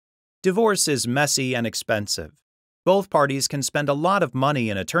Divorce is messy and expensive. Both parties can spend a lot of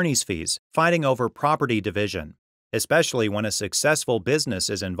money in attorney's fees fighting over property division, especially when a successful business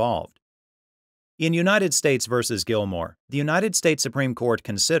is involved. In United States v. Gilmore, the United States Supreme Court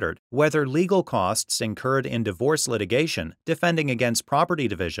considered whether legal costs incurred in divorce litigation defending against property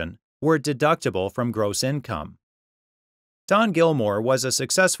division were deductible from gross income. Don Gilmore was a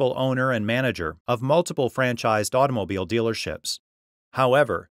successful owner and manager of multiple franchised automobile dealerships.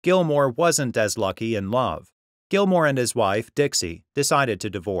 However, Gilmore wasn't as lucky in love. Gilmore and his wife, Dixie, decided to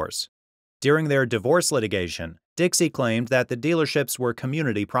divorce. During their divorce litigation, Dixie claimed that the dealerships were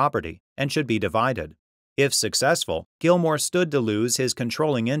community property and should be divided. If successful, Gilmore stood to lose his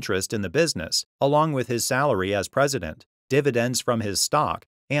controlling interest in the business, along with his salary as president, dividends from his stock,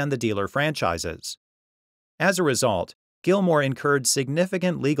 and the dealer franchises. As a result, Gilmore incurred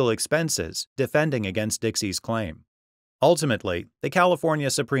significant legal expenses defending against Dixie's claim. Ultimately, the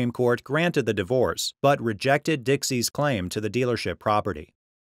California Supreme Court granted the divorce but rejected Dixie's claim to the dealership property.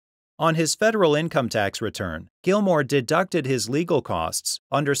 On his federal income tax return, Gilmore deducted his legal costs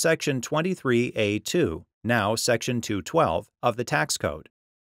under Section 23A2, now Section 212, of the tax code.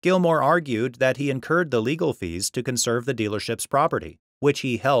 Gilmore argued that he incurred the legal fees to conserve the dealership's property, which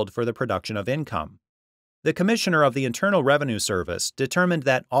he held for the production of income. The Commissioner of the Internal Revenue Service determined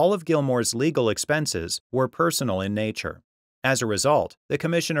that all of Gilmore's legal expenses were personal in nature. As a result, the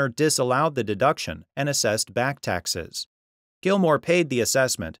Commissioner disallowed the deduction and assessed back taxes. Gilmore paid the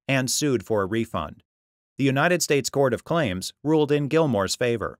assessment and sued for a refund. The United States Court of Claims ruled in Gilmore's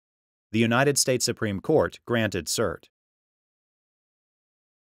favor. The United States Supreme Court granted cert.